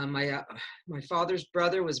 My father's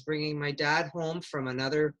brother was bringing my dad home from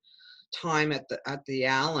another time at the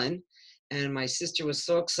Allen, and my sister was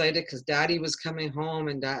so excited because Daddy was coming home,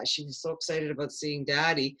 and she was so excited about seeing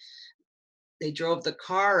Daddy. They drove the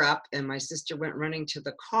car up, and my sister went running to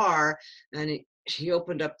the car, and he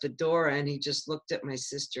opened up the door, and he just looked at my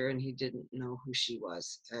sister, and he didn't know who she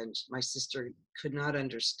was, and my sister could not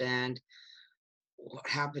understand what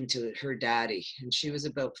happened to her daddy, and she was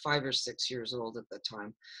about 5 or 6 years old at the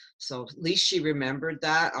time. So at least she remembered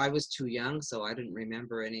that. I was too young, so I didn't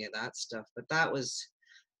remember any of that stuff, but that was,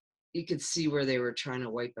 you could see where they were trying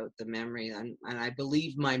to wipe out the memory. And I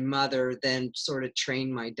believe my mother then sort of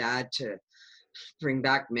trained my dad to bring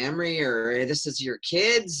back memory, or hey, this is your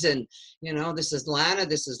kids, and this is Lana,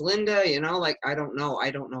 this is Linda, like I don't know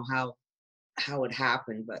how it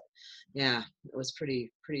happened, but yeah, it was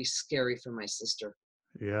pretty scary for my sister.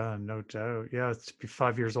 yeah, no doubt. Yeah, to be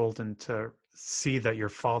 5 years old and to see that your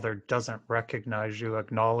father doesn't recognize you,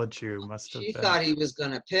 acknowledge you, must have She been. thought he was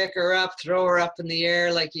going to pick her up, throw her up in the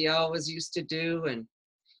air like he always used to do, and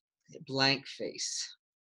blank face.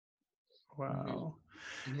 Mhm. Wow.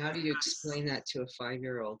 And how do you explain that to a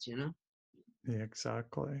 5-year-old, Yeah,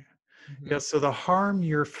 exactly. Yeah, Mhm. so the harm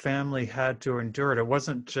your family had to endure, it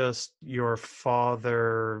wasn't just your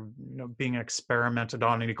father, being experimented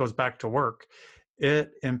on and he goes back to work.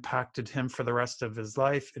 It impacted him for the rest of his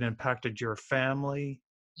life. It impacted your family.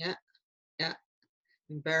 Yeah, yeah.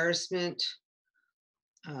 Embarrassment,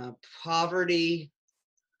 uh, poverty,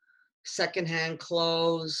 secondhand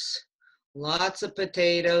clothes, lots of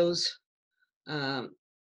potatoes. Um,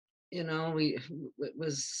 it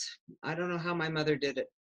was, I don't know how my mother did it.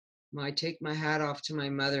 I take my hat off to my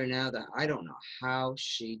mother now that I don't know how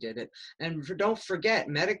she did it. And don't forget,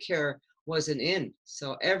 Medicare wasn't in.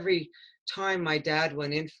 So every time my dad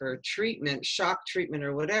went in for treatment, shock treatment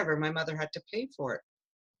or whatever, my mother had to pay for it.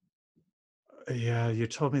 Yeah, you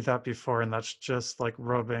told me that before, and that's just like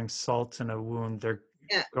rubbing salt in a wound. They're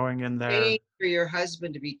Yeah, going in paying there. for your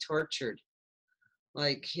husband to be tortured.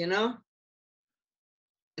 Like,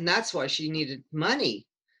 and that's why she needed money.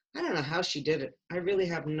 I don't know how she did it. I really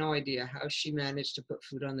have no idea how she managed to put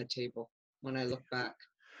food on the table when I look back.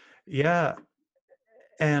 Yeah,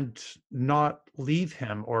 and not leave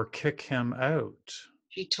him or kick him out.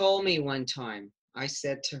 She told me one time, I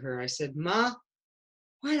said to her, I said, Ma,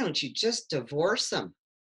 why don't you just divorce him?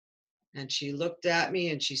 And she looked at me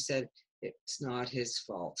and she said, it's not his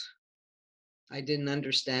fault. I didn't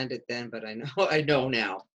understand it then, but I know I know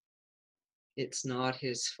now. It's not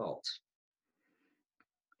his fault.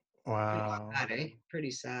 Pretty Wow. sad, eh?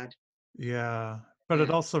 Pretty sad. Yeah, but it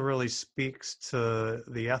Yeah. also really speaks to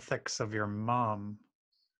the ethics of your mom.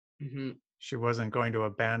 Hmm. She wasn't going to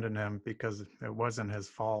abandon him because it wasn't his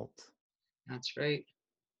fault. That's right.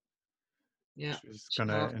 Yeah. She was She going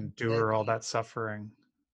to often said, endure all that suffering.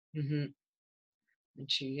 hmm and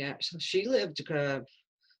so she lived about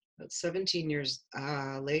 17 years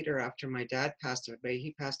later after my dad passed away.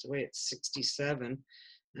 He passed away at 67,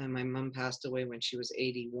 and my mom passed away when she was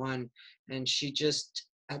 81. And she just,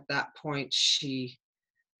 at that point, she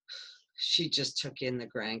just took in the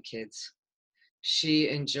grandkids. She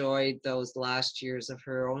enjoyed those last years of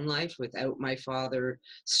her own life without my father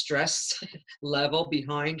stress level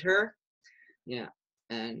behind her. Yeah.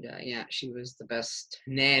 And yeah, she was the best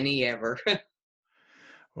nanny ever.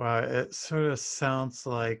 Well, it sort of sounds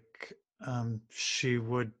like she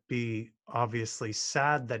would be obviously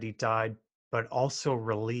sad that he died, but also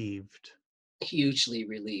relieved. Hugely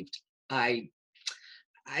relieved. I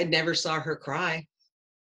I never saw her cry.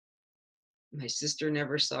 My sister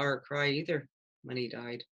never saw her cry either when he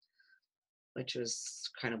died, which was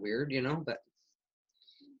kind of weird, but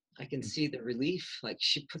I can see the relief. Like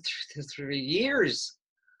she put through this for years.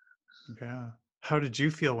 Yeah. How did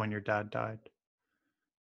you feel when your dad died?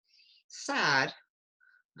 Sad.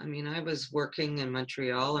 I mean, I was working in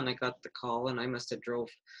Montreal and I got the call and I must have drove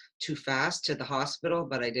too fast to the hospital,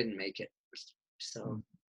 but I didn't make it. So, Mm.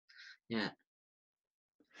 yeah.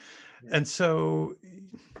 Yeah. And so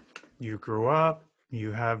you grew up,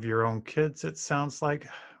 you have your own kids, it sounds like.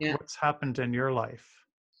 Yeah. What's happened in your life?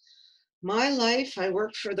 My life, I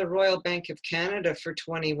worked for the Royal Bank of Canada for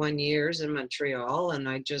 21 years in Montreal, and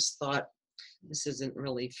I just thought, this isn't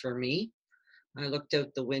really for me. I looked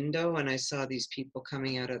out the window and I saw these people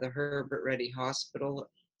coming out of the Herbert Reddy Hospital,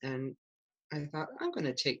 and I thought, I'm going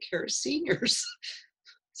to take care of seniors.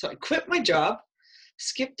 So I quit my job,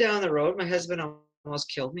 skipped down the road. My husband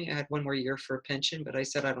almost killed me. I had one more year for a pension, but I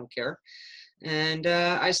said, I don't care. And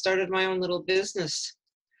I started my own little business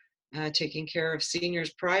taking care of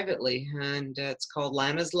seniors privately. And it's called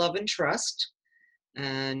Lana's Love and Trust.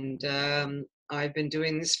 And I've been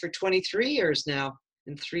doing this for 23 years now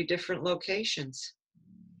in 3 different locations.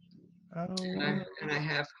 Oh,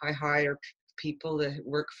 I hire people that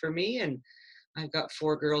work for me, and I've got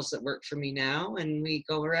 4 girls that work for me now, and we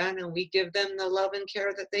go around and we give them the love and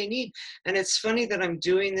care that they need. And it's funny that I'm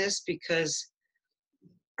doing this because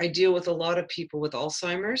I deal with a lot of people with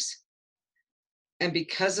Alzheimer's, and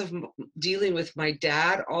because of dealing with my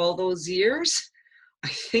dad all those years, I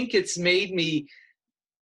think it's made me,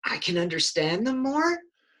 I can understand them more.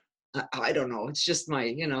 I don't know. It's just my,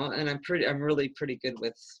 and I'm really pretty good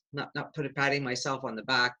with not patting myself on the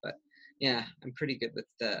back, but yeah, I'm pretty good with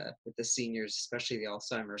the seniors, especially the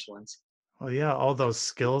Alzheimer's ones. well, yeah, all those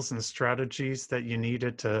skills and strategies that you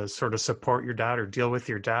needed to sort of support your dad or deal with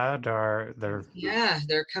your dad are they're Yeah,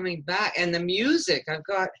 they're coming back, and the music. I've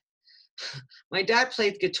got my dad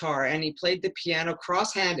played guitar and he played the piano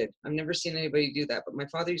cross-handed. I've never seen anybody do that, but my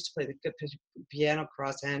father used to play the piano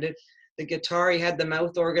cross-handed. The guitar, he had the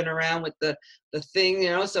mouth organ around with the thing,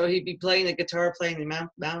 so he'd be playing the guitar, playing the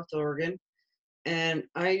mouth organ. And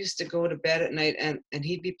I used to go to bed at night and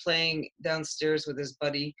he'd be playing downstairs with his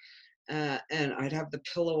buddy. And I'd have the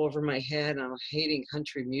pillow over my head. And I'm hating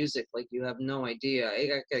country music like you have no idea.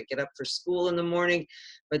 I gotta get up for school in the morning,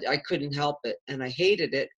 but I couldn't help it. And I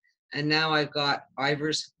hated it. And now I've got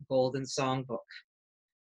Ivor's Golden Songbook.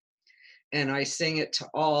 And I sing it to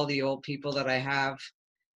all the old people that I have.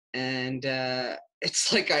 And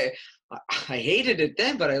it's like I hated it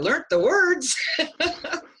then, but I learned the words.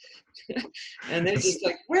 And they're just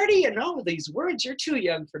like, where do you know these words? You're too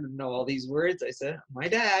young for to know all these words. I said, my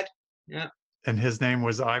dad. Yeah. and his name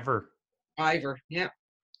was Ivor. Ivor. Yeah.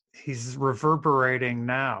 He's reverberating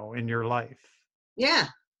now in your life Yeah.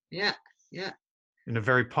 Yeah. Yeah. in a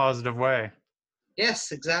very positive way.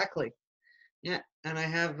 Yes, exactly. Yeah. And I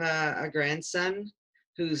have a grandson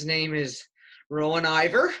whose name is Rowan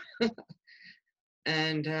Ivor.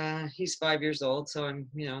 And he's 5 years old. So I'm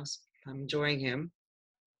enjoying him.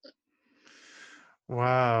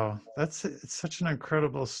 Wow, it's such an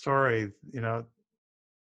incredible story,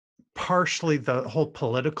 partially the whole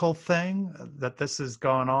political thing that this is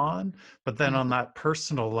going on, but then on that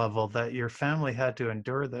personal level that your family had to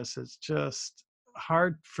endure this, it's just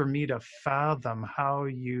hard for me to fathom how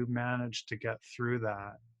you managed to get through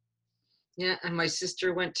that. Yeah. And my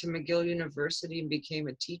sister went to McGill University and became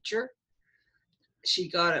a teacher. She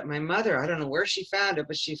got it. My mother, I don't know where she found it,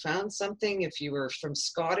 but she found something. If you were from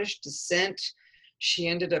Scottish descent, she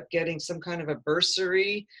ended up getting some kind of a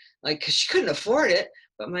bursary, like 'cause she couldn't afford it.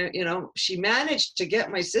 But she managed to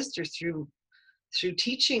get my sister through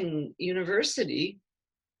teaching university,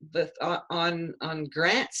 but on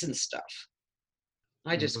grants and stuff.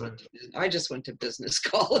 I just Mhm. went to business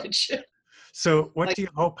college. So what Like, do you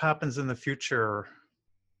hope happens in the future?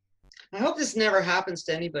 I hope this never happens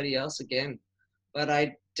to anybody else again, but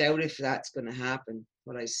I doubt if that's going to happen.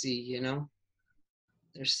 What I see,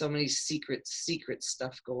 there's so many secret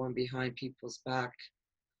stuff going behind people's back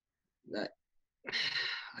that,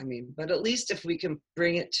 I mean, but at least if we can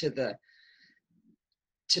bring it to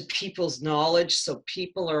people's knowledge so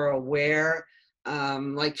people are aware.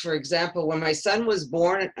 Like, for example, when my son was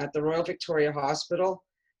born at the Royal Victoria Hospital,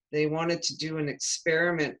 they wanted to do an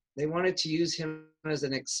experiment. They wanted to use him as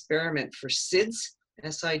an experiment for SIDS,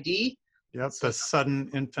 SID. Yep, So, the sudden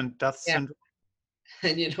infant death yeah. syndrome.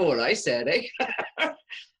 And you know what I said, eh?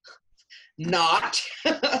 Not.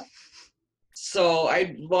 So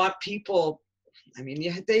I want people, I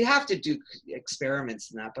mean, they have to do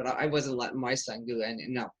experiments and that, but I wasn't letting my son do any.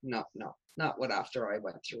 No, not what after I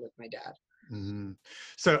went through with my dad. Mhm.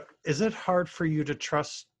 So is it hard for you to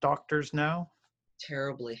trust doctors now?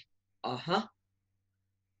 Terribly. Uh-huh.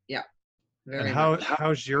 Yeah, And very much.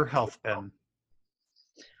 how's your health been?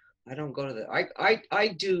 I don't go to the,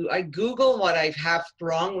 I Google what I have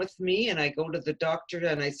wrong with me, and I go to the doctor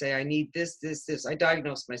and I say, I need this. I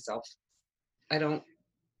diagnose myself. I don't,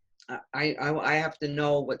 I have to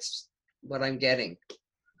know what I'm getting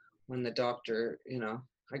when the doctor,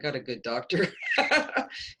 I got a good doctor.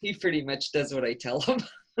 He pretty much does what I tell him.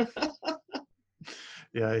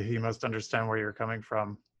 Yeah, he must understand where you're coming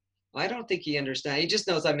from. I don't think he understands. He just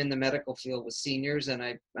knows I'm in the medical field with seniors, and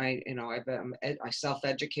I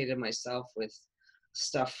self-educated myself with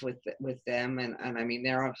stuff with them, and I mean,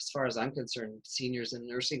 they're, as far as I'm concerned, seniors in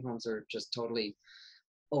nursing homes are just totally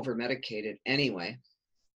over medicated anyway.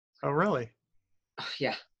 Oh, really?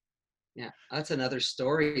 Yeah, that's another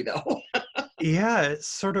story though. Yeah, it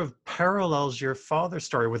sort of parallels your father's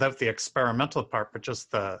story without the experimental part, but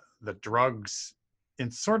just the drugs in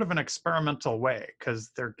sort of an experimental way, because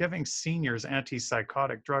they're giving seniors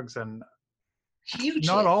antipsychotic drugs, and Hugely.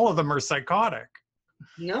 Not all of them are psychotic.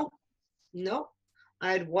 No.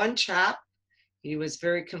 I had one chap. He was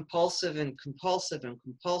very compulsive, and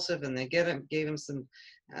they gave him some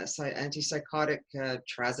antipsychotic,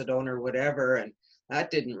 trazodone or whatever, and that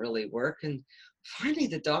didn't really work. And finally,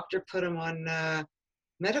 the doctor put him on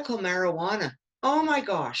medical marijuana. Oh my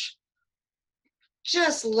gosh,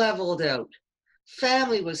 just leveled out.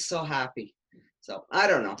 Family was so happy. So I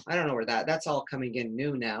don't know where that's all coming in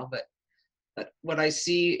new now, but what I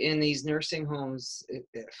see in these nursing homes,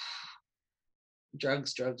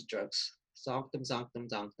 drugs, zonk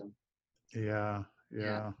them. Yeah.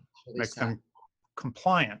 Really Make sad. them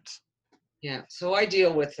compliant. Yeah, so I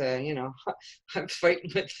deal with, I'm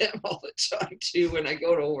fighting with them all the time too. When I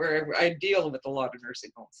go to wherever, I deal with a lot of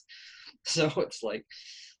nursing homes. So it's like,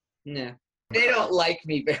 nah, they don't like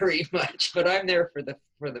me very much, but I'm there for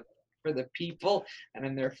the people, and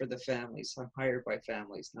I'm there for the families. I'm hired by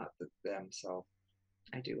families, not them. So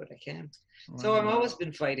I do what I can. Wow. So I've always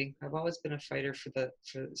been fighting. I've always been a fighter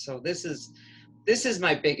so this is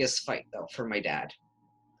my biggest fight though, for my dad.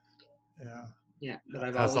 Yeah, but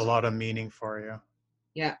it has a lot of meaning for you.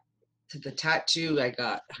 Yeah, to the tattoo I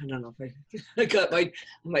got. I don't know if I got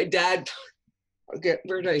my dad.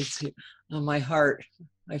 Where did I see on my heart?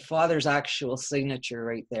 My father's actual signature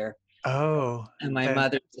right there. Oh. And my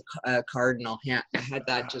mother's a cardinal. Yeah, I had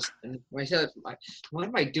that just. What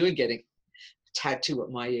am I doing getting a tattoo at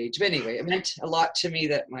my age? But anyway, it meant a lot to me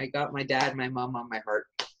that I got my dad and my mom on my heart.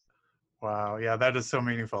 Wow. Yeah, that is so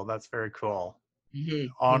meaningful. That's very cool. Mm-hmm.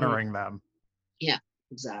 Honoring them. Yeah,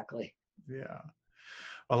 exactly. Yeah.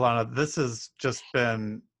 Alana, this has just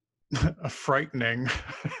been a frightening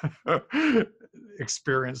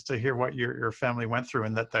experience to hear what your family went through,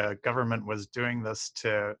 and that the government was doing this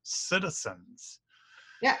to citizens.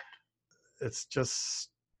 Yeah. It's just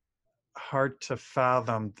hard to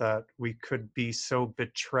fathom that we could be so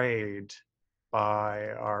betrayed by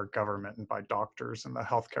our government and by doctors and the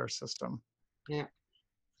healthcare system. Yeah.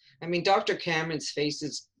 I mean, Dr. Cameron's face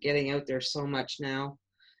is getting out there so much now.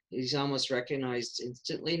 He's almost recognized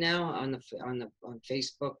instantly now on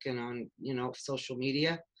Facebook and on social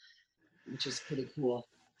media, which is pretty cool.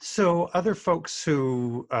 So other folks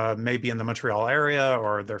who may be in the Montreal area,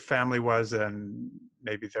 or their family was, and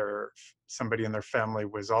maybe somebody in their family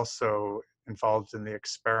was also involved in the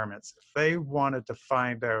experiments, if they wanted to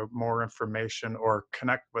find out more information or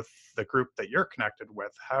connect with the group that you're connected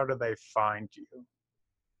with, how do they find you?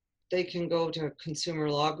 They can go to Consumer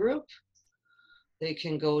Law Group. They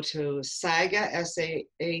can go to SAGA,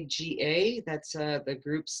 SAAGA, that's the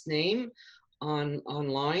group's name,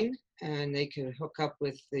 online, and they can hook up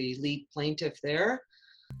with the lead plaintiff there,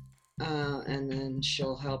 and then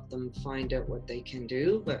she'll help them find out what they can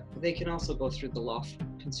do. But they can also go through the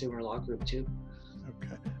Consumer Law Group too.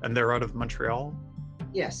 Okay, and they're out of Montreal?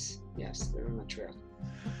 Yes, they're in Montreal.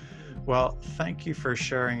 Well, thank you for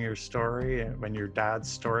sharing your story, and your dad's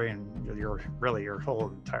story, and your whole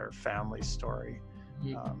entire family story.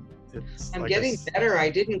 I'm getting better. I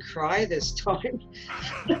didn't cry this time.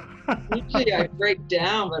 Usually I break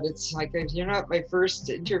down, but it's like you're not my first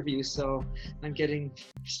interview, so I'm getting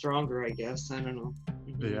stronger, I guess. I don't know.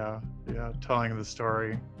 Mm-hmm. Yeah, telling the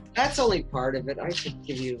story. That's only part of it. I could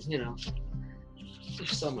give you,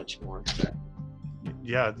 there's so much more. But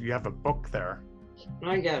yeah, you have a book there.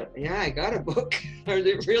 I got a book. I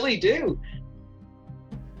really do.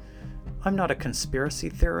 I'm not a conspiracy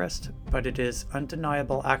theorist, but it is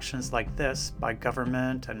undeniable actions like this by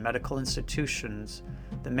government and medical institutions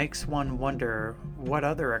that makes one wonder what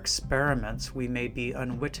other experiments we may be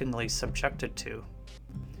unwittingly subjected to.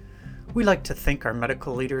 We like to think our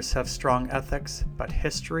medical leaders have strong ethics, but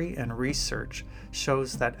history and research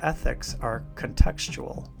shows that ethics are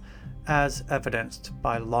contextual, as evidenced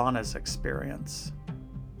by Lana's experience.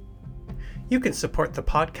 You can support the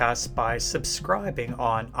podcast by subscribing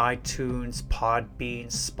on iTunes, Podbean,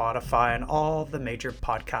 Spotify, and all the major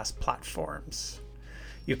podcast platforms.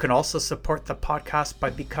 You can also support the podcast by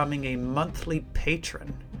becoming a monthly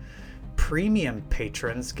patron. Premium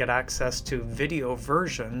patrons get access to video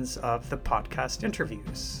versions of the podcast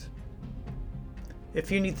interviews. If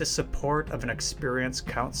you need the support of an experienced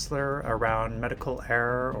counselor around medical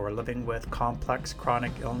error or living with complex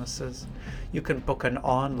chronic illnesses, you can book an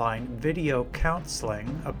online video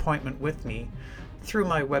counseling appointment with me through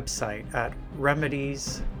my website at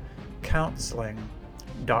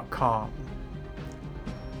remediescounseling.com.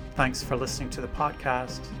 Thanks for listening to the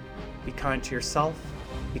podcast. Be kind to yourself,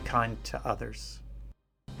 be kind to others.